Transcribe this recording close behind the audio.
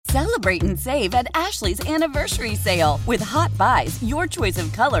Celebrate and save at Ashley's Anniversary Sale. With Hot Buys, your choice of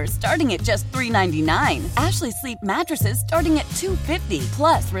colors starting at just $3.99. Ashley Sleep mattresses starting at $2.50.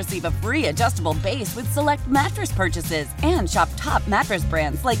 Plus, receive a free adjustable base with select mattress purchases. And shop top mattress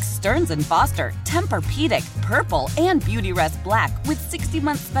brands like Stearns & Foster, Tempur-Pedic, Purple, and Beautyrest Black with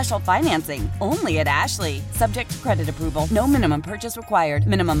 60-month special financing. Only at Ashley. Subject to credit approval. No minimum purchase required.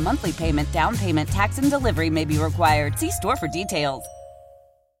 Minimum monthly payment, down payment, tax, and delivery may be required. See store for details.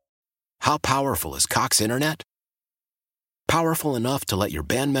 How powerful is Cox Internet? Powerful enough to let your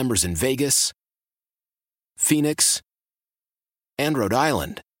band members in Vegas, Phoenix, and Rhode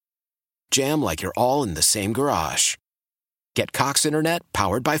Island jam like you're all in the same garage. Get Cox Internet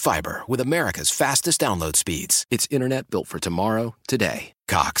powered by fiber with America's fastest download speeds. It's internet built for tomorrow, today.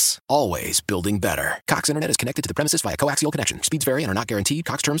 Cox, always building better. Cox Internet is connected to the premises via coaxial connection. Speeds vary and are not guaranteed.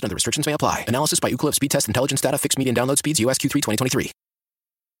 Cox terms and other restrictions may apply. Analysis by Ookla of Speed Test Intelligence Data. Fixed median download speeds. US Q3 2023.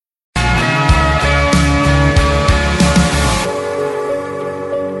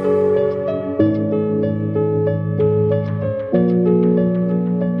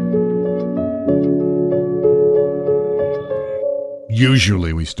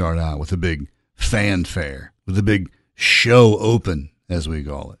 Usually we start out with a big fanfare, with a big show open, as we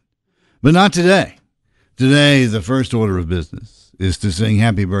call it. But not today. Today, the first order of business is to sing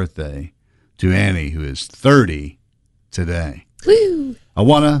happy birthday to Annie, who is 30 today. Woo! A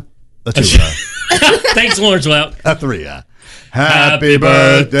one, a two, Thanks, Lawrence Welk. a three. Happy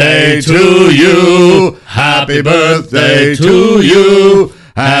birthday to you. Happy birthday to you.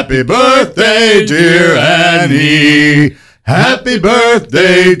 Happy birthday, dear Annie. Happy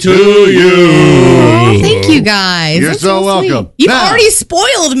birthday to you. Oh, thank you, guys. You're That's so sweet. welcome. You've Now- already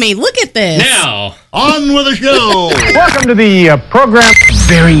spoiled me. Look at this. Now, On with the show. Welcome to the program.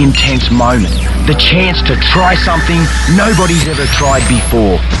 Very intense moment. The chance to try something nobody's ever tried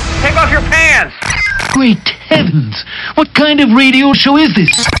before. Take off your pants. Great heavens! What kind of radio show is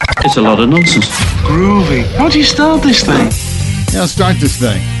this? It's a lot of nonsense. Groovy. How'd you start this thing? Now start this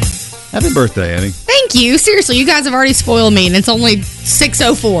thing. Happy birthday, Annie. Thank you. Seriously, you guys have already spoiled me, and it's only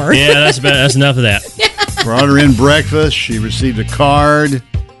 6:04. yeah, that's enough of that. Brought her in breakfast. She received a card.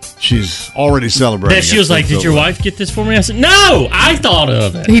 She's already celebrating. That she was like, "Did your wife get this for me?" I said, "No, I thought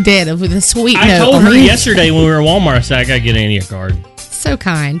of it." He did, with a sweet I note. told her yesterday when we were at Walmart, I said, "I gotta get Annie a card." So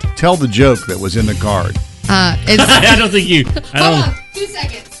kind. Tell the joke that was in the card. It's, I don't think you. I hold don't. on, 2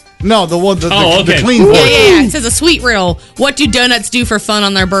 seconds. No, the one, the okay. clean Yeah, portion. yeah. It says a sweet riddle. What do donuts do for fun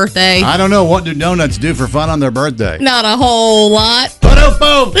on their birthday? I don't know. What do donuts do for fun on their birthday? Not a whole lot. But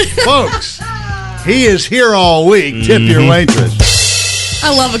folks, he is here all week. Tip your waitress.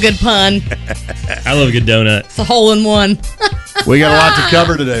 I love a good pun. I love a good donut. It's a hole in one. We got a lot to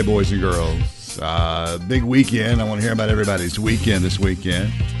cover today, boys and girls. Big weekend. I want to hear about everybody's weekend this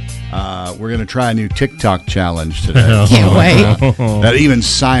weekend. We're going to try a new TikTok challenge today. Can't wait. That even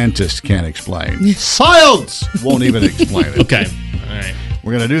scientists can't explain. Science won't even explain it. Okay. All right.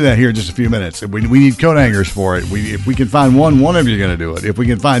 We're going to do that here in just a few minutes. We need coat hangers for it. If we can find one of you are going to do it. If we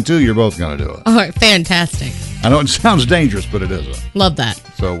can find two, you're both going to do it. All right, fantastic. I know it sounds dangerous, but it isn't. Love that.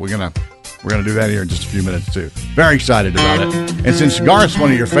 So we're gonna do that here in just a few minutes too. Very excited about it. And since Garth's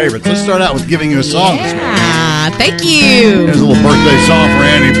one of your favorites, let's start out with giving you a song this morning. Thank you. Here's a little birthday song for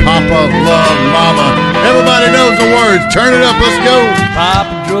Annie. Papa, love, mama. Everybody knows the words. Turn it up. Let's go.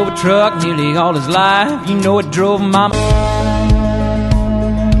 Papa drove a truck nearly all his life. You know it drove mama.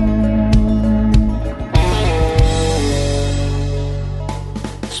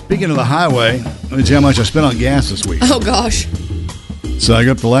 Speaking of the highway, let me tell you how much I spent on gas this week. Oh, gosh. So I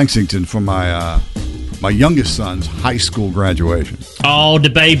got up to Lexington for my youngest son's high school graduation. Oh, the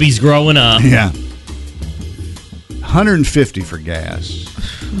baby's growing up. Yeah. $150 for gas.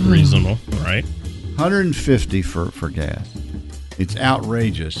 Reasonable, right? $150 for gas. It's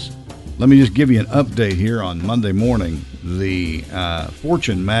outrageous. Let me just give you an update here on Monday morning. The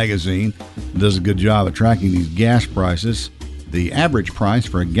Fortune magazine does a good job of tracking these gas prices. The average price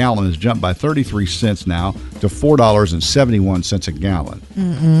for a gallon has jumped by 33 cents now to $4.71 a gallon.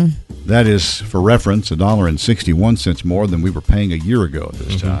 That is, for reference, $1.61 more than we were paying a year ago at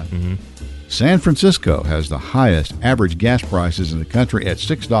this time. San Francisco has the highest average gas prices in the country at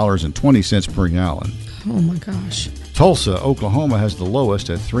 $6.20 per gallon. Oh, my gosh. Tulsa, Oklahoma has the lowest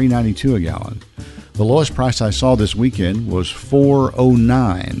at $3.92 a gallon. The lowest price I saw this weekend was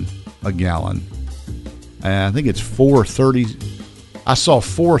 $4.09 a gallon. I think it's $4.30. I saw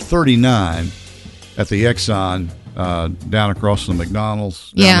 $4.39 at the Exxon down across from the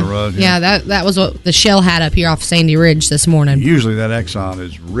McDonald's down the road here. Yeah, that was what the Shell had up here off Sandy Ridge this morning. Usually that Exxon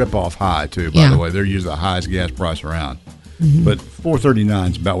is rip-off high, too, by the way. They're usually the highest gas price around. But $4.39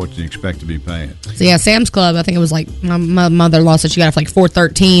 is about what you expect to be paying. So yeah, Sam's Club, I think it was like my mother-in-law said she got it for like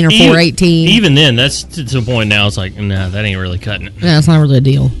 $4.13 or $4.18. Even then, that's to the point now. It's like, nah, that ain't really cutting it. Yeah, it's not really a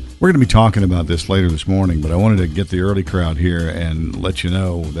deal. We're going to be talking about this later this morning, but I wanted to get the early crowd here and let you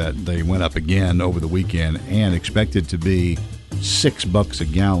know that they went up again over the weekend and expected to be $6 a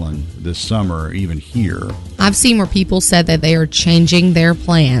gallon this summer, even here. I've seen where people said that they are changing their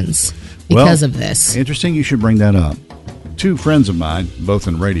plans because of this. Interesting you should bring that up. Two friends of mine, both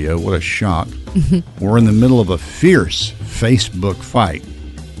in radio, what a shock, were in the middle of a fierce Facebook fight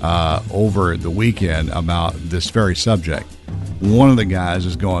over the weekend about this very subject. One of the guys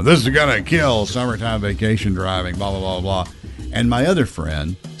is going, this is going to kill summertime vacation driving, blah, blah, blah, blah. And my other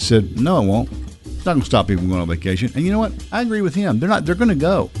friend said, no, it won't. It's not going to stop people from going on vacation. And you know what? I agree with him. They're going to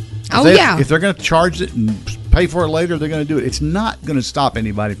go. If they're going to charge it and pay for it later, they're going to do it. It's not going to stop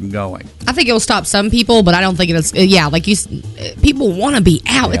anybody from going. I think it will stop some people, but I don't think it's, like people want to be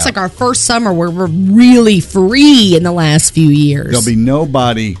out. Yeah. It's like our first summer where we're really free in the last few years. There'll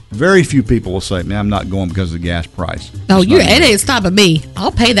be very few people will say, man, I'm not going because of the gas price. It ain't stopping me.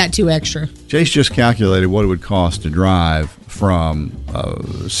 I'll pay that $2 extra. Chase just calculated what it would cost to drive from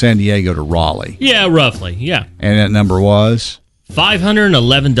San Diego to Raleigh. Yeah, roughly, yeah. And that number was?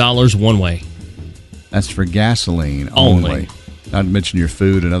 $511 one way. That's for gasoline only. Not to mention your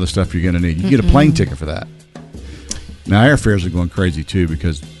food and other stuff you're going to need. You get a plane ticket for that. Now, airfares are going crazy, too,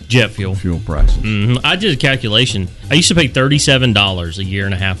 because jet fuel prices. Mm-hmm. I did a calculation. I used to pay $37 a year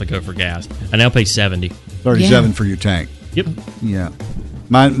and a half ago for gas. I now pay $70. $37 for your tank. Yep. Yeah.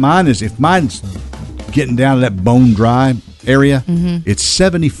 Mine is, if mine's getting down to that bone dry area, it's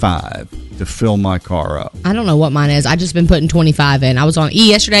 $75 to fill my car up. I don't know what mine is. I just been putting 25 in. I was on E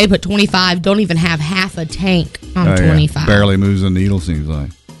yesterday, put 25. Don't even have half a tank on 25. Barely moves the needle, seems like.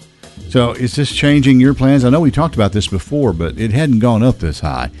 So is this changing your plans? I know we talked about this before, but it hadn't gone up this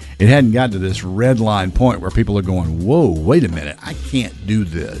high. It hadn't gotten to this red line point where people are going, whoa, wait a minute, I can't do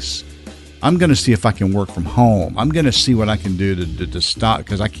this. I'm going to see if I can work from home. I'm going to see what I can do to stop,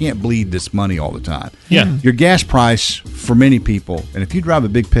 because I can't bleed this money all the time. Yeah. Your gas price for many people, and if you drive a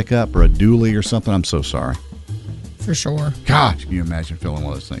big pickup or a dually or something, I'm so sorry. For sure. God, can you imagine filling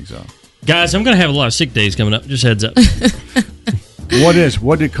one of those things up? Guys, I'm going to have a lot of sick days coming up. Just heads up. What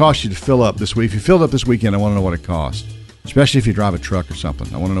did it cost you to fill up this week? If you filled up this weekend, I want to know what it cost, especially if you drive a truck or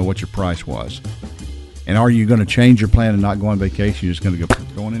something. I want to know what your price was. And are you going to change your plan and not go on vacation? You're just going to go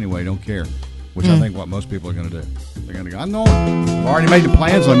going anyway, don't care, which I think what most people are going to do. They're going to go, I'm going. I've already made the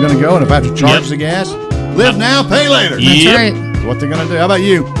plans, so I'm going to go, and if I have to charge the gas, live now, pay later. That's right. That's what they're going to do. How about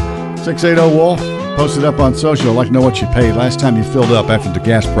you? 680-WOLF, post it up on social. I'd like to know what you paid last time you filled up after the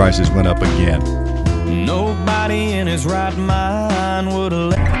gas prices went up again. Nobody in his right mind would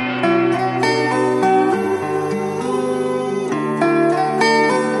have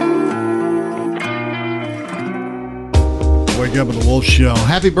Wake up with the Wolf Show.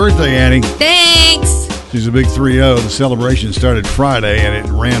 Happy birthday, Annie. Thanks. She's a big 3-0. The celebration started Friday, and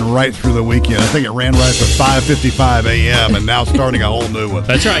it ran right through the weekend. I think it ran right to 5:55 a.m., and now starting a whole new one.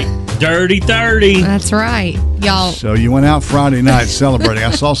 That's right. Dirty 30. That's right. Y'all. So you went out Friday night celebrating.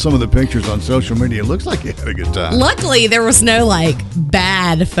 I saw some of the pictures on social media. It looks like you had a good time. Luckily, there was no,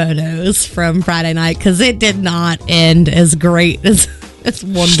 bad photos from Friday night, because it did not end as great as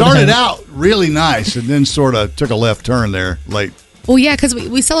one. Started out really nice, and then sort of took a left turn there late. Well, yeah, because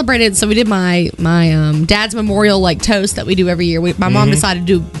we celebrated. So we did my dad's memorial toast that we do every year. My mom decided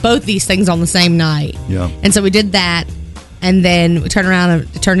to do both these things on the same night. Yeah, and so we did that, and then we turned around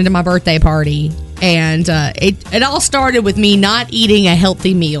and it turned into my birthday party. And it all started with me not eating a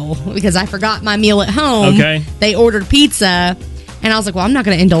healthy meal because I forgot my meal at home. Okay, they ordered pizza, and I was like, well, I'm not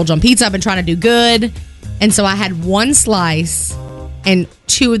going to indulge on pizza. I've been trying to do good, and so I had one slice and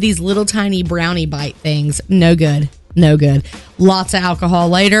 2 of these little tiny brownie bite things. No good. No good. Lots of alcohol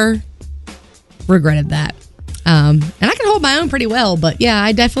later. Regretted that. And I can hold my own pretty well, but yeah,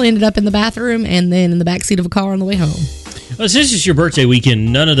 I definitely ended up in the bathroom and then in the backseat of a car on the way home. Well, since it's your birthday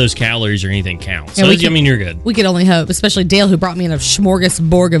weekend, none of those calories or anything count. So, you're good. We could only hope, especially Dale, who brought me in a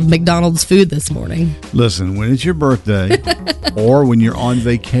smorgasbord of McDonald's food this morning. Listen, when it's your birthday or when you're on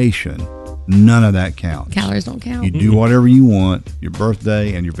vacation, none of that counts. Calories don't count. You do whatever you want, your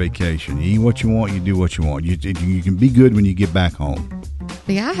birthday and your vacation. You eat what you want, you do what you want. You can be good when you get back home.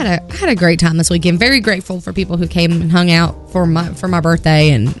 Yeah, I had a great time this weekend. Very grateful for people who came and hung out for my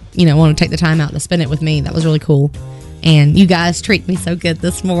birthday and, want to take the time out to spend it with me. That was really cool. And you guys treat me so good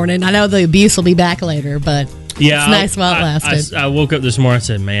this morning. I know the abuse will be back later, but it's nice while it lasted. I woke up this morning and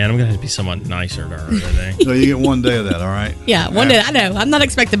said, man, I'm going to have to be somewhat nicer to her today. So you get one day of that, all right? Yeah, one day. I know. I'm not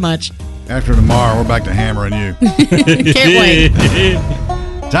expecting much. After tomorrow, we're back to hammering you. Can't wait.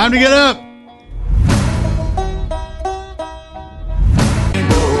 Time to get up.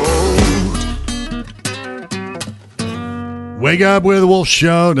 Wake up with the Wolf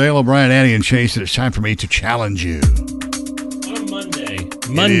Show. Dale O'Brien, Annie, and Chase. It's time for me to challenge you. On a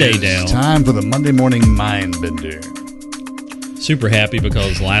Monday, Dale. Time for the Monday morning mind bender. Super happy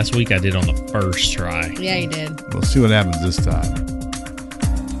because last week I did on the first try. Yeah, you did. We'll see what happens this time.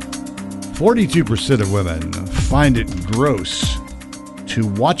 42% of women find it gross to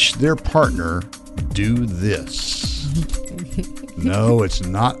watch their partner do this. No, it's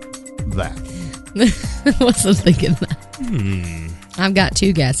not that. I wasn't thinking that. I've got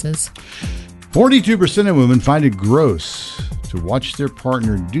two guesses. 42% of women find it gross to watch their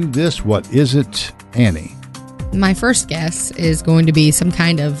partner do this. What is it, Annie? My first guess is going to be some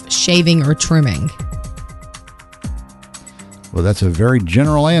kind of shaving or trimming. Well, that's a very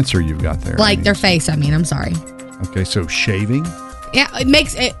general answer you've got there. Like Annie. their face, I'm sorry. Okay, so shaving? Yeah,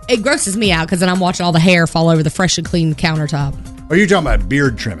 it grosses me out because then I'm watching all the hair fall over the freshly cleaned countertop. Oh, you're talking about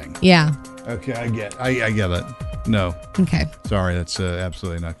beard trimming. Yeah. Okay, I get it. No. Okay. Sorry, that's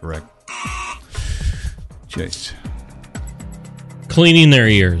absolutely not correct. Chase. Cleaning their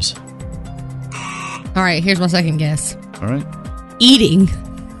ears. All right, here's my second guess. All right. Eating.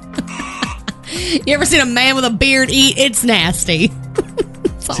 You ever seen a man with a beard eat? It's nasty.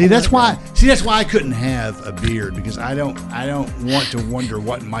 That's why I couldn't have a beard, because I don't want to wonder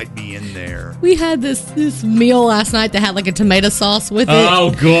what might be in there. We had this meal last night that had like a tomato sauce with it.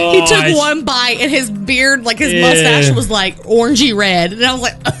 Oh, God. He took one bite and his beard, like his mustache was like orangey red. And I was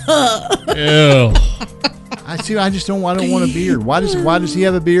like, ugh. Ew. I don't want a beard. Why does he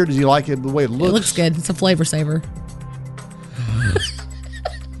have a beard? Does he like it the way it looks? It looks good. It's a flavor saver.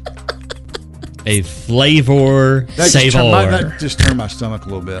 A flavor saver. That just turned my stomach a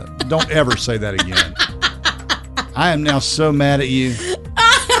little bit. Don't ever say that again. I am now so mad at you.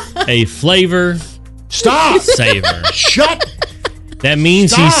 A flavor saver. Shut. That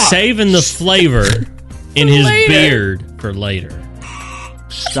means Stop. he's saving the flavor in his beard for later.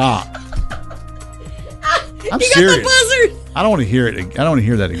 Stop. I'm You serious. got the buzzard. I don't want to hear it. I don't want to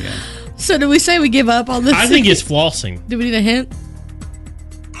hear that again. So do we say we give up on this? I think it's flossing. Do we need a hint?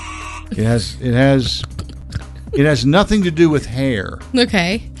 It has nothing to do with hair.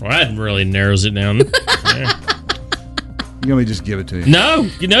 Okay. Well, that really narrows it down. Yeah. You want me to just give it to you? No,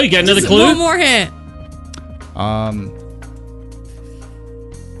 you got another clue? One more hint.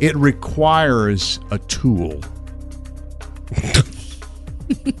 It requires a tool.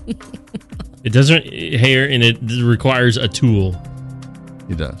 It doesn't hair, and it requires a tool.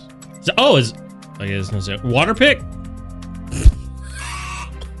 It does. I guess it's a water pick.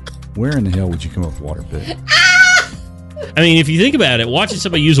 Where in the hell would you come up with water pick? I mean, if you think about it, watching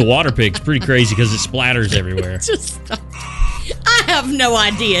somebody use a water pick is pretty crazy because it splatters everywhere. Just stop. I have no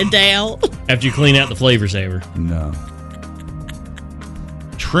idea, Dale. After you clean out the flavor saver. No.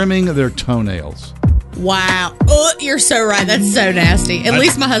 Trimming their toenails. Wow. Oh, you're so right. That's so nasty. At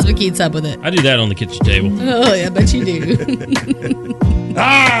least my husband keeps up with it. I do that on the kitchen table. Oh, yeah, I bet you do. All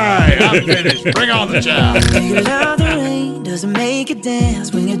right, I'm finished. Bring on the child. You love the rain, doesn't make it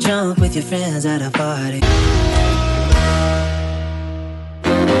dance when you're drunk with your friends at a party.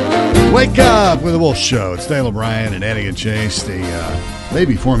 Wake up with the Wolf Show. It's Dale O'Brien and Annie and Chase. The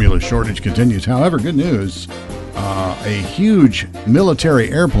baby formula shortage continues. However, good news. A huge military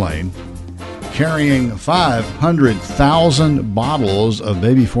airplane carrying 500,000 bottles of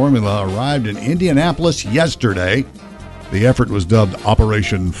baby formula arrived in Indianapolis yesterday. The effort was dubbed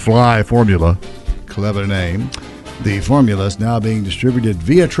Operation Fly Formula. Clever name. The formula is now being distributed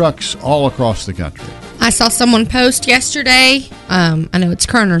via trucks all across the country. I saw someone post yesterday. I know it's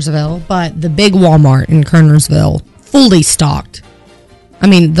Kernersville, but the big Walmart in Kernersville, fully stocked. I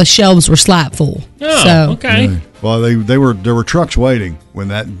mean, the shelves were slap full. Oh, so, okay. Right. Well, there were trucks waiting when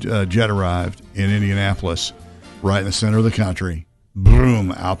that jet arrived in Indianapolis, right in the center of the country.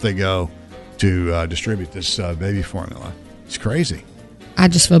 Boom, out they go to distribute this baby formula. It's crazy. I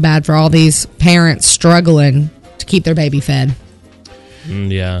just feel bad for all these parents struggling to keep their baby fed.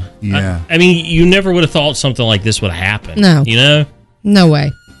 Yeah. Yeah. I mean, you never would have thought something like this would have happened. No. You know? No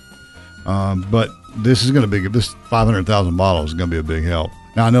way. But this is going to be, this 500,000 bottles is going to be a big help.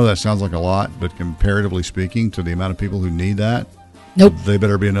 Now, I know that sounds like a lot, but comparatively speaking to the amount of people who need that, Nope. they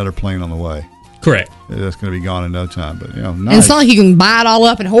better be another plane on the way. Correct. That's going to be gone in no time. But, And nice. it's not like you can buy it all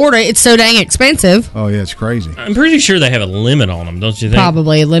up and hoard it. It's so dang expensive. Oh, yeah, it's crazy. I'm pretty sure they have a limit on them, don't you think?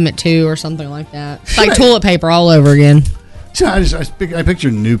 Probably limit 2 or something like that. It's like toilet paper all over again. So I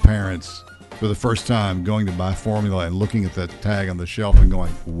picture new parents for the first time going to buy formula and looking at that tag on the shelf and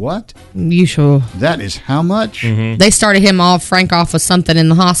going, what? You sure? That is how much? They started Frank off with something in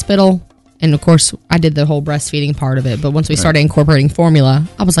the hospital. And, of course, I did the whole breastfeeding part of it. But once we started incorporating formula,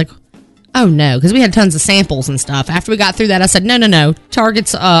 I was like, oh, no. Because we had tons of samples and stuff. After we got through that, I said, no.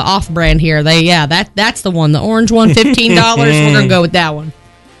 Target's off-brand here. That's the one. The orange one, $15. We're going to go with that one.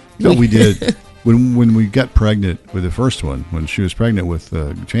 You know, we did. When we got pregnant with the first one, when she was pregnant with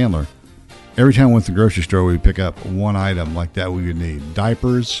Chandler, every time we went to the grocery store, we'd pick up one item like that we would need.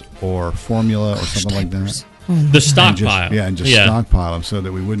 Diapers or formula or something like that. The stockpile. And just stockpile them so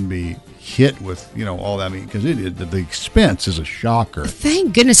that we wouldn't be hit with, all that. I mean, because the expense is a shocker.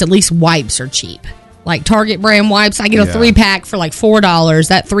 Thank goodness at least wipes are cheap. Like Target brand wipes, I get a 3-pack for like $4.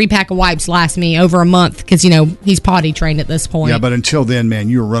 That 3-pack of wipes lasts me over a month because, he's potty trained at this point. Yeah, but until then, man,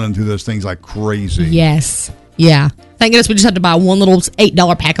 you were running through those things like crazy. Yes. Yeah. Thank goodness we just had to buy one little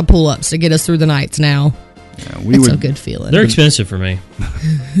 $8 pack of pull-ups to get us through the nights now. Yeah, it's a good feeling. They're expensive for me.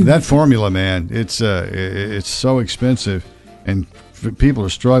 That formula, man, it's so expensive, and people are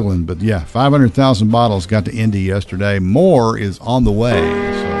struggling. But yeah, 500,000 bottles got to Indy yesterday. More is on the way.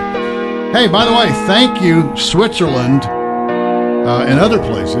 So, hey, by the way, thank you, Switzerland and other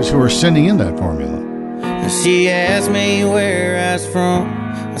places who are sending in that formula. She asked me where I was from.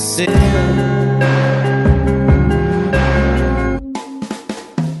 I said,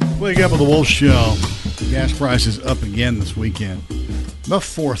 wake up with the Wolf Show. Gas prices up again this weekend. About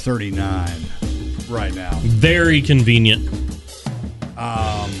 $4.39 right now. Very convenient.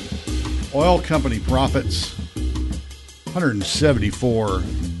 Oil company profits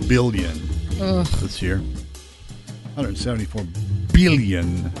 $174 billion this year. $174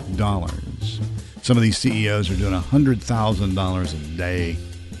 billion. Some of these CEOs are doing $100,000 a day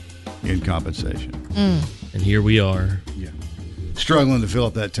in compensation. And here we are. Yeah. Struggling to fill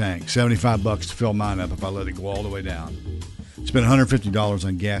up that tank. $75 to fill mine up if I let it go all the way down. Spent $150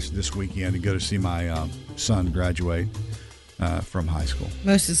 on gas this weekend to go to see my son graduate from high school.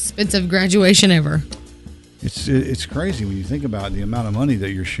 Most expensive graduation ever. It's crazy when you think about the amount of money that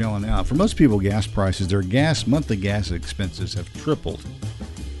you're shelling out. For most people, gas prices, their monthly gas expenses have tripled.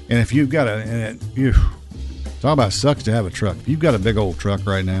 And if you've got talk about sucks to have a truck. If you've got a big old truck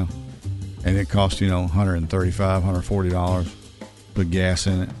right now, and it costs $135, $140. Put gas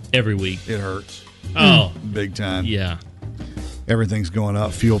in it every week. It hurts. Oh, big time. Yeah. Everything's going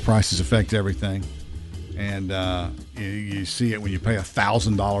up. Fuel prices affect everything, and you see it when you pay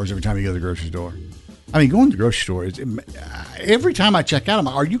 $1,000 every time you go to the grocery store. I mean, going to the grocery store every time I check out.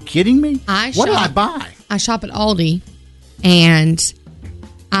 Are you kidding me? What did I buy? I shop at Aldi, and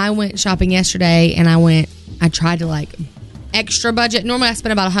I went shopping yesterday, and I tried to extra budget. Normally, I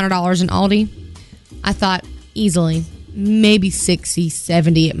spend about $100 in Aldi. I thought easily. Maybe 60,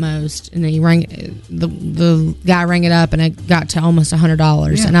 70 at most. And then the guy rang it up and it got to almost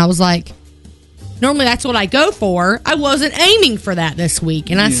 $100. Yeah. And I was like, normally that's what I go for. I wasn't aiming for that this week.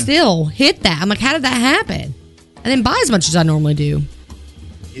 And I still hit that. I'm like, how did that happen? I didn't buy as much as I normally do.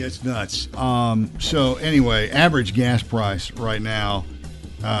 Yeah, it's nuts. So anyway, average gas price right now,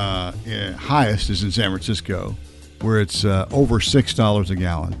 highest is in San Francisco, where it's over $6 a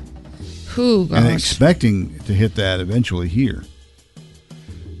gallon. Ooh, gosh. And expecting to hit that eventually here.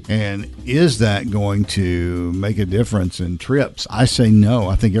 And is that going to make a difference in trips? I say no.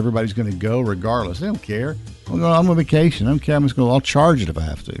 I think everybody's going to go regardless. They don't care. I'm on vacation. I don't care. I'll charge it if I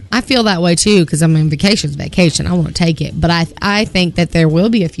have to. I feel that way too because vacation's vacation. I want to take it. But I think that there will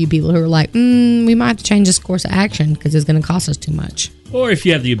be a few people who are like, we might have to change this course of action because it's going to cost us too much. Or if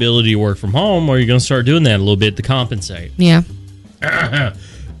you have the ability to work from home, or you're going to start doing that a little bit to compensate. Yeah.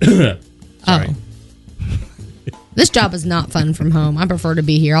 Sorry. Oh. This job is not fun from home. I prefer to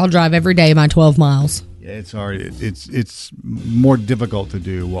be here. I'll drive every day my 12 miles. Yeah, it's hard. It's more difficult to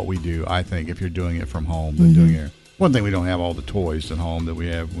do what we do, I think, if you're doing it from home than doing it. One thing, we don't have all the toys at home that we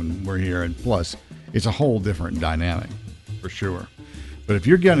have when we're here, and plus, it's a whole different dynamic, for sure. But if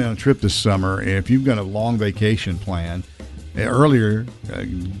you're getting on a trip this summer, and if you've got a long vacation plan, earlier,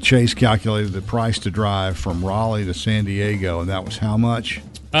 Chase calculated the price to drive from Raleigh to San Diego, and that was how much?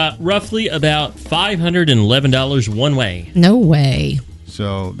 Roughly about $511 one way. No way.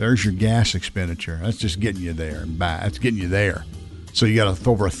 So there's your gas expenditure. That's just getting you there and back. That's getting you there. So you got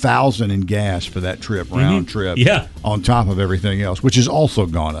over $1,000 in gas for that trip, round trip. Yeah. On top of everything else, which has also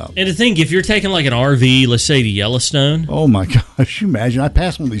gone up. And to think, if you're taking like an RV, let's say to Yellowstone. Oh my gosh! You imagine? I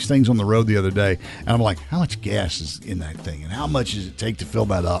passed one of these things on the road the other day, and I'm like, how much gas is in that thing, and how much does it take to fill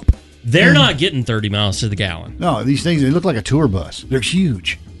that up? They're not getting 30 miles to the gallon. No, these things, they look like a tour bus. They're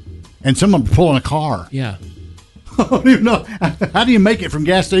huge. And some of them are pulling a car. Yeah. I don't even know. How do you make it from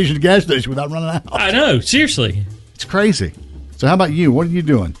gas station to gas station without running out? I know, seriously. It's crazy. So how about you? What are you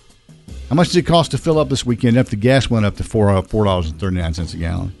doing? How much does it cost to fill up this weekend if the gas went up to $4.39 a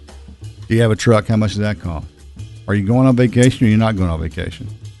gallon? Do you have a truck? How much does that cost? Are you going on vacation or you're not going on vacation?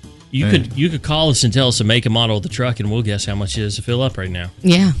 You could call us and tell us the make and model of the truck, and we'll guess how much it is to fill up right now.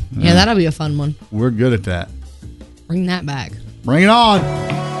 Yeah, that'll be a fun one. We're good at that. Bring that back. Bring it on.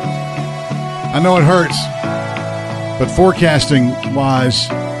 I know it hurts, but forecasting-wise,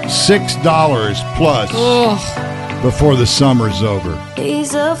 $6 plus before the summer's over.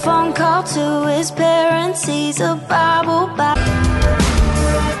 He's a phone call to his parents. He's a Bible.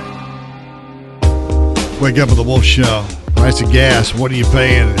 Wake up with the Wolf Show. Price of gas, what are you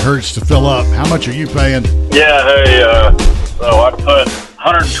paying? It hurts to fill up. How much are you paying? Yeah, hey, so I put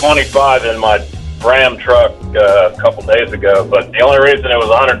 $125 in my Ram truck a couple days ago, but the only reason it was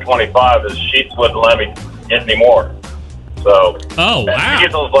 $125 is Sheetz wouldn't let me get any more. So, wow.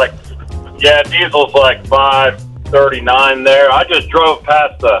 Diesel's like $5.39 there. I just drove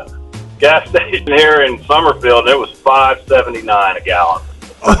past the gas station here in Summerfield, and it was $5.79 a gallon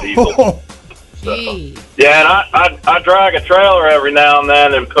for diesel. So, yeah, and I drag a trailer every now and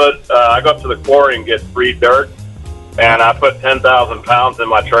then and I go up to the quarry and get free dirt, and I put 10,000 pounds in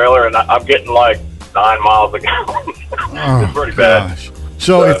my trailer, and I'm getting like 9 miles a gallon. It's pretty bad.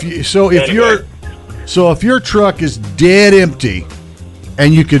 So if your truck is dead empty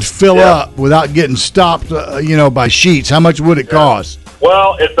and you could fill up without getting stopped, by Sheetz, how much would it cost?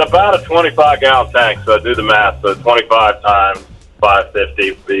 Well, it's about a 25-gallon tank, so do the math. So 25 times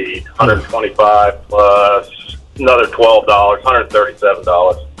 550 would be 125 plus another $12,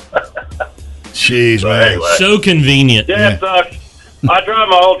 $137. Jeez, man. Anyway. So convenient. Yeah, it sucks. I drive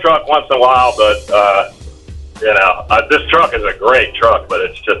my old truck once in a while, but this truck is a great truck, but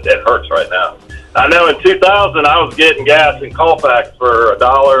it hurts right now. I know in 2000 I was getting gas in Colfax for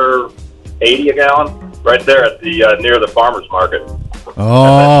 $1.80 a gallon, right there at the near the farmers market.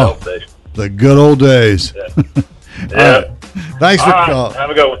 Oh, the good old days. Yeah. Thanks for the call. Have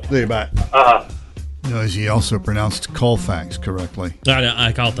a good one. See you, bye. Notice he also pronounced Colfax correctly.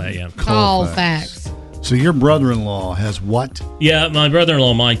 I called that, yeah. Colfax. So your brother-in-law has what? Yeah, my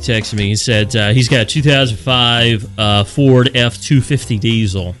brother-in-law Mike texted me. He said he's got a 2005 Ford F-250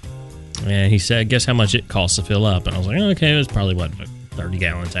 diesel. And he said, guess how much it costs to fill up? And I was like, okay, it was probably, a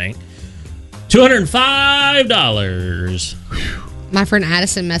 30-gallon tank. $205. My friend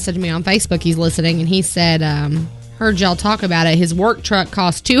Addison messaged me on Facebook. He's listening, and he said, heard y'all talk about it. His work truck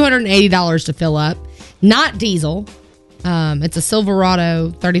costs $280 to fill up. Not diesel. It's a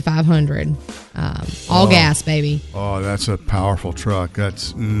Silverado 3500. All gas, baby. Oh, that's a powerful truck.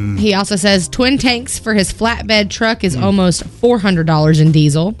 That's. He also says twin tanks for his flatbed truck is almost $400 in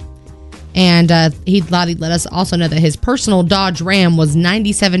diesel. And he'd let us also know that his personal Dodge Ram was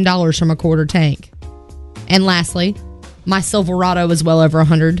 $97 from a quarter tank. And lastly, my Silverado is well over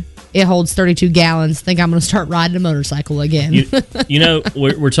 $100. It holds 32 gallons. Think I'm going to start riding a motorcycle again.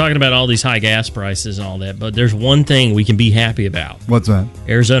 We're talking about all these high gas prices and all that, but there's one thing we can be happy about. What's that?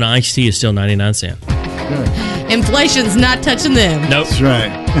 Arizona iced tea is still 99 cents. Inflation's not touching them. Nope. That's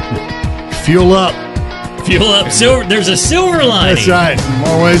right. Fuel up. Fuel up. Silver. There's a silver lining. That's right.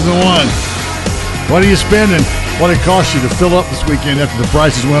 More ways than one. What are you spending? What it cost you to fill up this weekend after the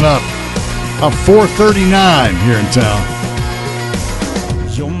prices went up? Up $4.39 here in town.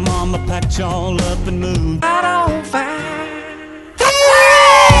 Your mama packed y'all up and moved out on fire.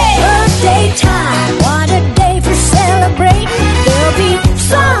 Birthday time, what a day for celebrating. There'll be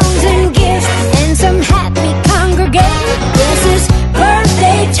songs and gifts and some happy congregating. This is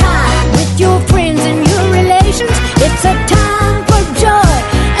birthday time with your friends and your relations. It's a time for joy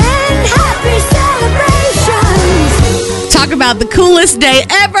and happy celebrations. Talk about the coolest day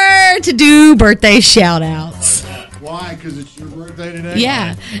ever to do birthday shout-outs. Why? Because it's your birthday today? Yeah.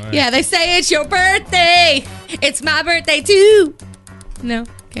 Right. Yeah, they say it's your birthday. It's my birthday, too. No?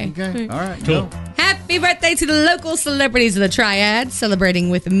 Okay. All right. Cool. Happy birthday to the local celebrities of the Triad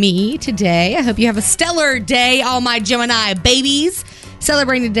celebrating with me today. I hope you have a stellar day, all my Gemini babies.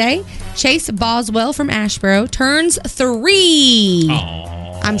 Celebrating today, Chase Boswell from Asheboro turns 3. Aww.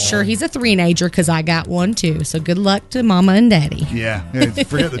 I'm sure he's a 3-nager because I got one too. So good luck to Mama and Daddy. Yeah.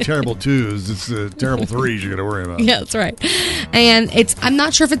 Forget the terrible 2s. It's the terrible 3s you got to worry about. Yeah, that's right. And I'm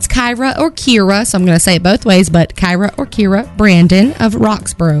not sure if it's Kyra or Kira, so I'm going to say it both ways, but Kyra or Kira Brandon of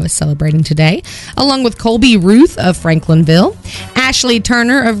Roxborough is celebrating today, along with Colby Ruth of Franklinville, Ashley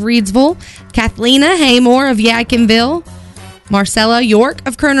Turner of Reedsville, Kathlena Haymore of Yadkinville, Marcella York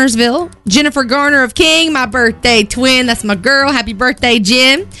of Kernersville. Jennifer Garner of King, my birthday twin. That's my girl. Happy birthday,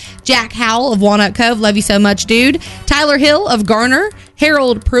 Jen. Jack Howell of Walnut Cove. Love you so much, dude. Tyler Hill of Garner.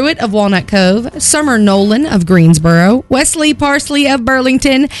 Harold Pruitt of Walnut Cove. Summer Nolan of Greensboro. Wesley Parsley of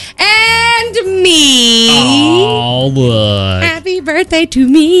Burlington. And me. Oh, look. Happy birthday to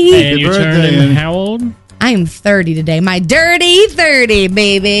me. And you're turning how old? I am 30 today. My dirty 30,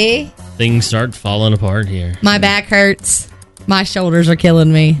 baby. Things start falling apart here. My back hurts. My shoulders are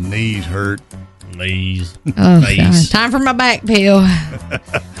killing me. Knees hurt. Knees. Oh, God. Time for my back pill. I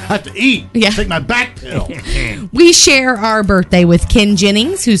have to eat. Yeah. Take my back pill. We share our birthday with Ken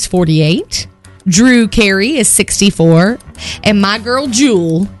Jennings, who's 48. Drew Carey is 64. And my girl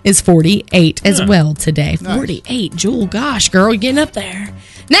Jewel is 48 as well today. Nice. 48. Jewel, gosh, girl, you're getting up there.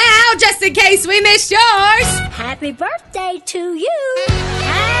 Now, just in case we missed yours. Happy birthday to you.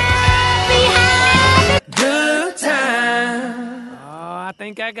 Happy Good time. Oh, I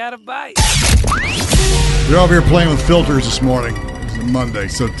think I got a bite. They're over here playing with filters this morning. It's a Monday,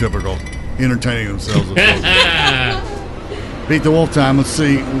 so typical. Entertaining themselves with filters. Beat the Wolf time. Let's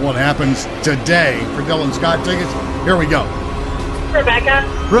see what happens today for Dylan Scott tickets. Here we go.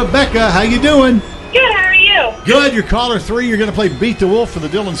 Rebecca, how you doing? Good, how are you? Good. You're caller 3. You're going to play Beat the Wolf for the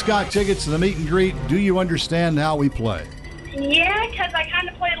Dylan Scott tickets to the meet and greet. Do you understand how we play? Yeah, because I kind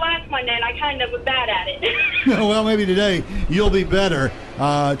of played last Monday and I kind of was bad at it. Well, maybe today you'll be better.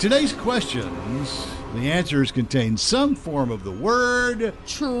 Today's questions, the answers contain some form of the word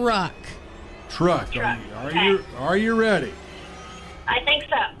truck. Truck. Okay. Are you ready? I think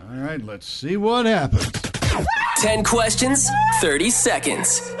so. All right, let's see what happens. 10 questions, 30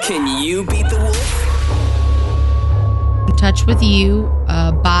 seconds. Can you beat the wolf? In touch with you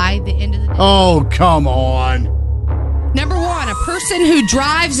by the end of the day. Oh, come on. Number 1, a person who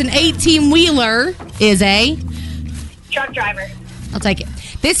drives an 18-wheeler is a Truck driver. I'll take it.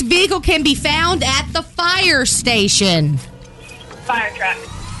 This vehicle can be found at the fire station. Fire truck.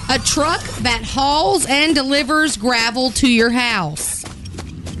 A truck that hauls and delivers gravel to your house.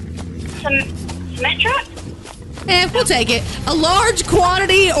 Cement truck? We'll take it. A large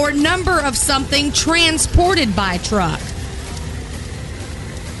quantity or number of something transported by truck.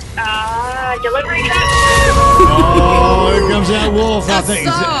 Delivery truck? Oh, here comes that wolf, I think.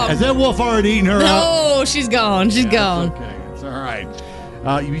 Has that wolf already eaten her up? No, she's gone. She's gone. Okay, it's all right.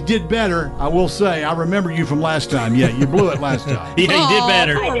 You did better, I will say. I remember you from last time. Yeah, you blew it last time. Yeah, you did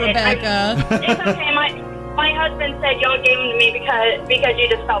better. Poor Rebecca. It's okay. My husband said y'all gave them to me because you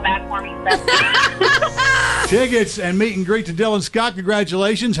just felt bad for me. So. Tickets and meet and greet to Dylan Scott.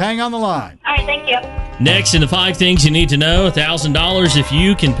 Congratulations. Hang on the line. All right, thank you. Next in the 5 things you need to know, $1,000 if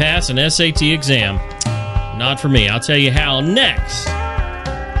you can pass an SAT exam. Not for me. I'll tell you how next.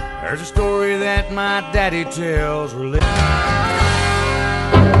 There's a story that my daddy tells.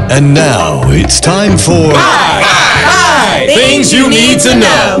 And now it's time for Things You Need to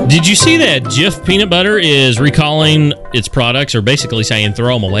Know. Did you see that Jif Peanut Butter is recalling its products, or basically saying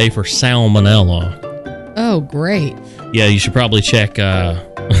throw them away for salmonella? Oh, great. Yeah, you should probably check and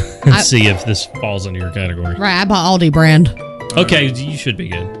see if this falls into your category. Right, I bought Aldi brand. Okay, you should be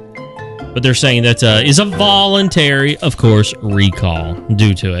good. But they're saying that is a voluntary, of course, recall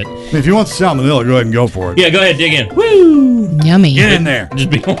due to it. If you want the salmonella, go ahead and go for it. Yeah, go ahead, dig in. Woo! Yummy. Get in there. Just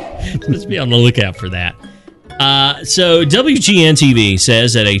be on the lookout for that. So WGN TV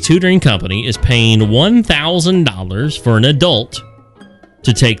says that a tutoring company is paying $1,000 for an adult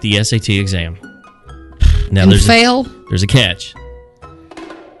to take the SAT exam. Now And fail? There's a catch.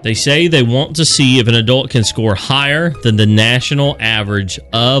 They say they want to see if an adult can score higher than the national average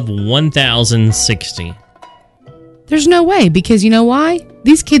of 1,060. There's no way, because you know why?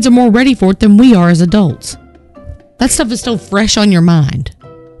 These kids are more ready for it than we are as adults. That stuff is still fresh on your mind.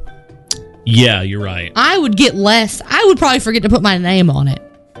 Yeah, you're right. I would get less. I would probably forget to put my name on it.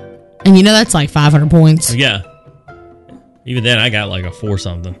 And you know that's like 500 points. Yeah. Even then, I got like a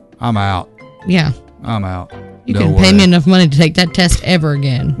 4-something. I'm out. Yeah. I'm out. You couldn't pay me enough money to take that test ever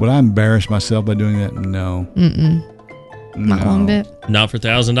again. Would I embarrass myself by doing that? No. Not one bit. Not for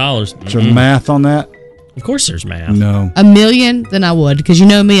 $1,000. Is there math on that? Of course there's math. No. $1 million, then I would. Because you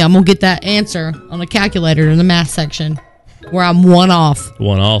know me, I'm going to get that answer on the calculator in the math section where I'm one off.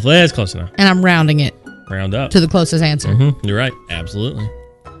 One off. That's close enough. And I'm rounding it. Round up. To the closest answer. Mm-hmm. You're right. Absolutely.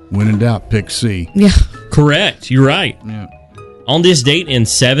 When in doubt, pick C. Yeah. Correct. You're right. Yeah. On this date in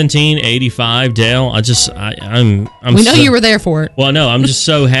 1785, Dale, I'm we know you were there for it. Well, no, I'm just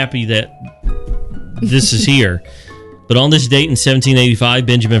so happy that this is here. But on this date in 1785,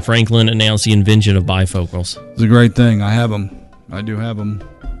 Benjamin Franklin announced the invention of bifocals. It's a great thing. I have them. I do have them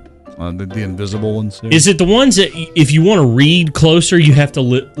The invisible ones. There. Is it the ones that if you want to read closer, you have to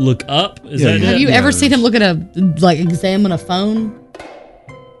look up? Is that Have it? you ever seen him look at examine a phone?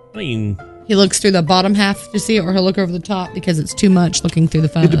 I mean, he looks through the bottom half to see it, or he'll look over the top because it's too much looking through the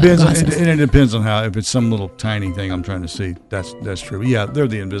phone. It depends. Glasses. It depends on how. If it's some little tiny thing I'm trying to see, that's true. But yeah, they're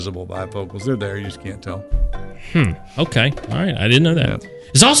the invisible bifocals. They're there. You just can't tell. Okay. All right. I didn't know that.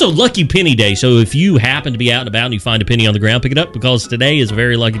 It's also Lucky Penny Day, so if you happen to be out and about and you find a penny on the ground, pick it up because today is a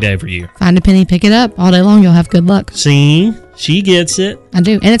very lucky day for you. Find a penny, pick it up. All day long, you'll have good luck. See? She gets it. I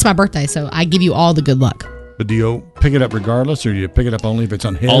do. And it's my birthday, so I give you all the good luck. But do you pick it up regardless, or do you pick it up only if it's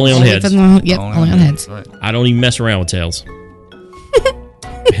on heads? Only on heads. Only on heads. Right. I don't even mess around with tails.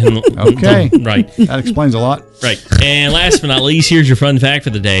 Okay. Right. That explains a lot. Right. And last but not least, here's your fun fact for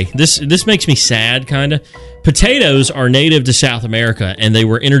the day. This makes me sad, kind of. Potatoes are native to South America, and they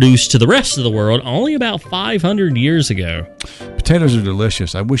were introduced to the rest of the world only about 500 years ago. Potatoes are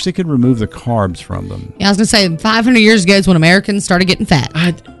delicious. I wish they could remove the carbs from them. Yeah, I was going to say 500 years ago is when Americans started getting fat.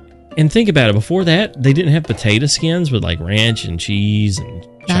 And think about it. Before that, they didn't have potato skins with like ranch and cheese and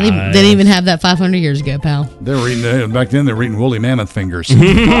They didn't even have that 500 years ago, pal. They were eating back then. They were eating woolly mammoth fingers.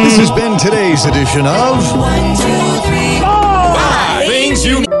 This has been today's edition of 1, 2, 3, 4, 5 things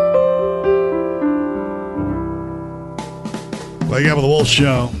you. Wake up with the Wolf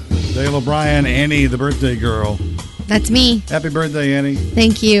Show. Dale O'Brien, Annie, the birthday girl. That's me. Happy birthday, Annie.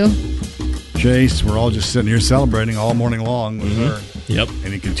 Thank you. Chase, we're all just sitting here celebrating all morning long with her. Yep.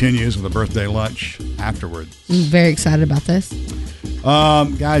 And he continues with a birthday lunch afterwards. I'm very excited about this.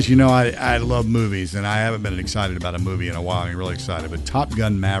 Guys, you know, I love movies, and I haven't been excited about a movie in a while. I'm really excited. But Top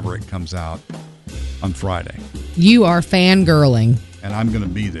Gun Maverick comes out on Friday. You are fangirling. And I'm going to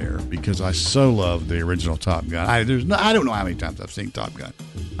be there because I so love the original Top Gun. I don't know how many times I've seen Top Gun.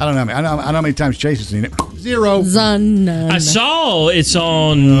 I don't know how many times Chase has seen it. 0. I saw it's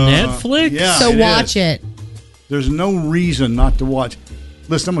on Netflix. Yeah, so watch it. There's no reason not to watch.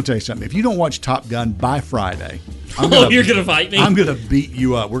 Listen, I'm going to tell you something. If you don't watch Top Gun by Friday, you're going to fight me? I'm going to beat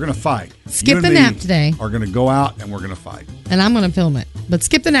you up. We're going to fight. Skip the nap today. Are going to go out and we're going to fight. And I'm going to film it. But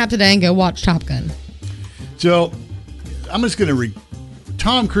skip the nap today and go watch Top Gun. So I'm just going to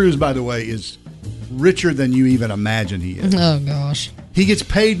Tom Cruise, by the way, is richer than you even imagine he is. Oh, gosh. He gets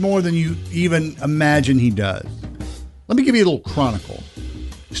paid more than you even imagine he does. Let me give you a little chronicle.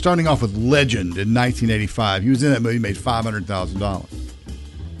 Starting off with Legend in 1985. He was in that movie, made $500,000.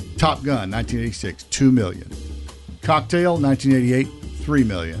 Top Gun, 1986, $2 million. Cocktail, 1988, $3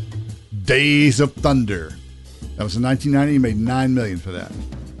 million. Days of Thunder. That was in 1990. He made $9 million for that.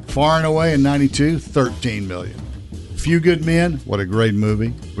 Far and Away in 92, $13 million. Few Good Men, what a great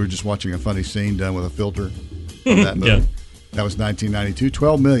movie. We were just watching a funny scene done with a filter of that movie. Yeah. That was 1992,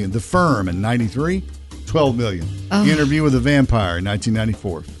 $12 million. The Firm in 93, $12 million. Oh. Interview with a Vampire in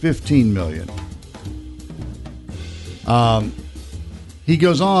 1994, $15 million. He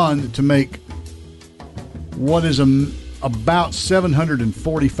goes on to make what is about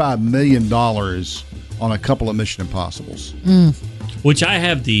 $745 million on a couple of Mission Impossibles. Which I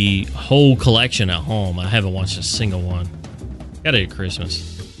have the whole collection at home. I haven't watched a single one. Got it at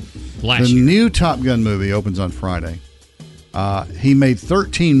Christmas. The new Top Gun movie opens on Friday. He made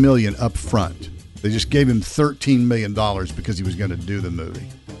 $13 million up front. They just gave him $13 million because he was going to do the movie.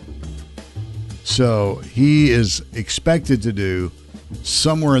 So he is expected to do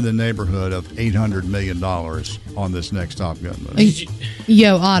somewhere in the neighborhood of $800 million on this next Top Gun movie.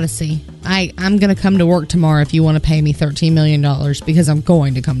 Yo, Odyssey, I'm going to come to work tomorrow if you want to pay me $13 million because I'm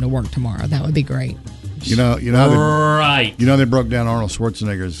going to come to work tomorrow. That would be great. You know, right. You know they broke down Arnold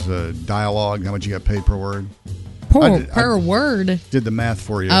Schwarzenegger's dialogue, how much you got paid per word? Per word? Did the math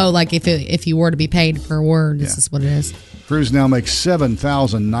for you. Oh, like if you were to be paid per word, this is what it is. Cruise now makes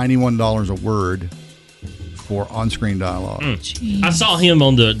 $7,091 a word for on-screen dialogue. I saw him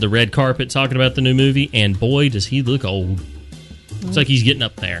on the red carpet talking about the new movie, and boy, does he look old. It's like he's getting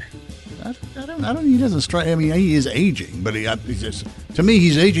up there. I don't. He doesn't strike. I mean, he is aging, but he's just, to me,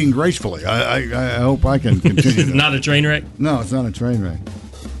 he's aging gracefully. I hope I can continue. Not a train wreck. No, it's not a train wreck.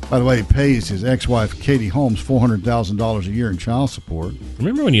 By the way, he pays his ex-wife Katie Holmes $400,000 a year in child support.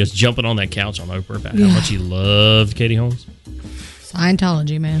 Remember when he was jumping on that couch on Oprah about how much he loved Katie Holmes?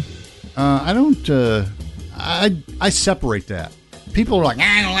 Scientology, man. I don't. I separate that. People are like,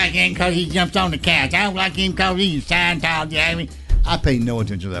 I don't like him because he jumps on the couch. I don't like him because he's Scientology. I mean, I pay no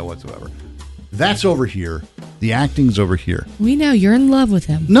attention to that whatsoever. That's over here. The acting's over here. We know you're in love with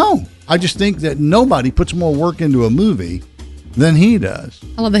him. No, I just think that nobody puts more work into a movie than he does.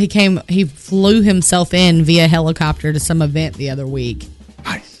 I love that he flew himself in via helicopter to some event the other week.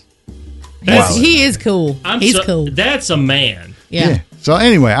 Nice. He is cool. He's cool. That's a man. Yeah. So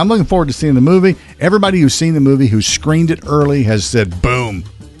anyway, I'm looking forward to seeing the movie. Everybody who's seen the movie, who screened it early, has said, boom,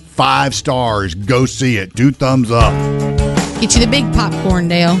 5 stars. Go see it. 2 thumbs up. Get you the big popcorn,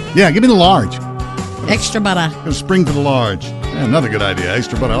 Dale. Yeah, give me the large. Extra butter. Go spring for the large. Yeah, another good idea.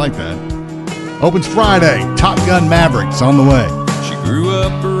 Extra butter. I like that. Opens Friday. Top Gun Maverick's on the way. She grew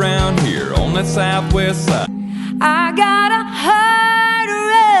up around here on that southwest side. I got a heart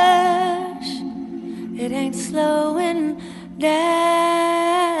rush. It ain't slowing down.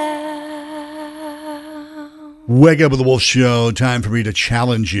 Wake up with the Wolf Show. Time for me to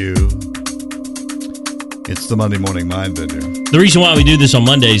challenge you. It's the Monday Morning Mind Bender. The reason why we do this on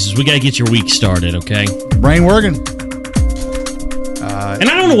Mondays is we got to get your week started, okay? Brain working. And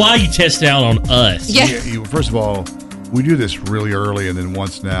I don't know why you test it out on us. Yeah. First of all, we do this really early, and then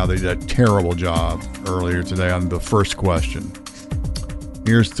once now, they did a terrible job earlier today on the first question.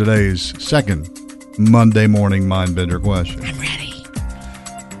 Here's today's second Monday Morning Mind Bender question. I'm ready.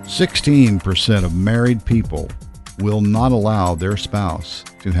 16% of married people will not allow their spouse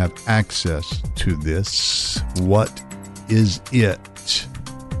to have access to this. What is it?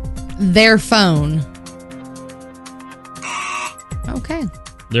 Their phone. Okay.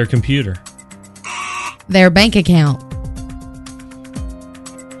 Their computer. Their bank account.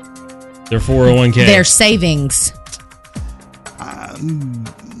 Their 401k. Their savings.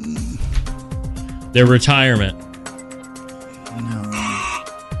 Their retirement. No.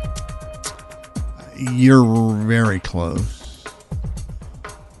 You're very close.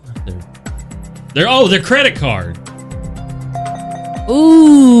 Their credit card.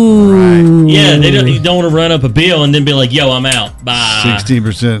 Ooh. Right. Yeah, you don't want to run up a bill and then be like, yo, I'm out. Bye.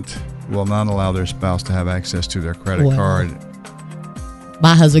 16% will not allow their spouse to have access to their credit card.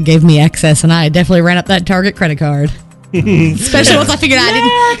 My husband gave me access, and I definitely ran up that Target credit card. Especially once I figured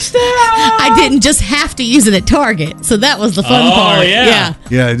I didn't just have to use it at Target. So that was the fun part. Yeah.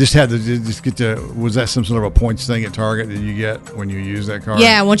 Yeah, it just had to just get to. Was that some sort of a points thing at Target that you get when you use that card?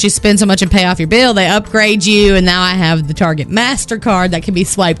 Yeah, once you spend so much and pay off your bill, they upgrade you, and now I have the Target MasterCard that can be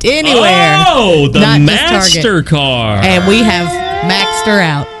swiped anywhere. Oh, the MasterCard. And we have maxed her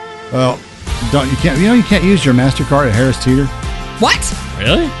out. Well, you can't use your MasterCard at Harris Teeter. What?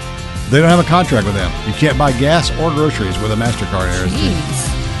 Really? They don't have a contract with them. You can't buy gas or groceries with a MasterCard at Harris Teeter.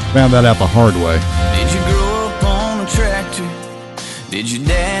 Found that out the hard way. Did you grow up on a tractor? Did your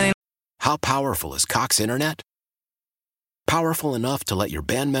daddy? How powerful is Cox Internet? Powerful enough to let your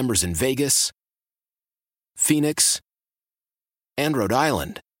band members in Vegas, Phoenix, and Rhode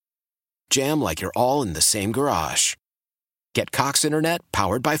Island jam like you're all in the same garage. Get Cox Internet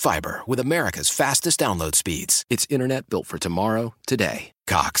powered by fiber with America's fastest download speeds. It's internet built for tomorrow, today.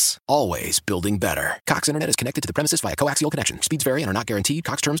 Cox, always building better. Cox Internet is connected to the premises via coaxial connection. Speeds vary and are not guaranteed.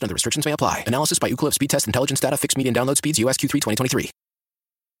 Cox terms and other restrictions may apply. Analysis by Ookla of Speed Test Intelligence Data. Fixed median download speeds. US Q3 2023.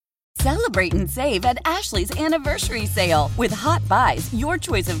 Celebrate and save at Ashley's Anniversary Sale. With Hot Buys, your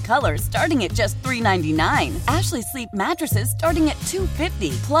choice of colors starting at just $3.99. Ashley Sleep mattresses starting at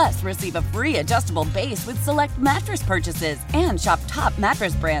 $2.50. Plus, receive a free adjustable base with select mattress purchases. And shop top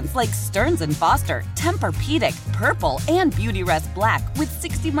mattress brands like Stearns & Foster, Tempur-Pedic, Purple, and Beautyrest Black with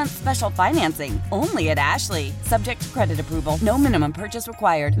 60-month special financing. Only at Ashley. Subject to credit approval. No minimum purchase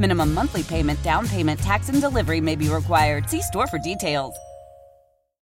required. Minimum monthly payment, down payment, tax, and delivery may be required. See store for details.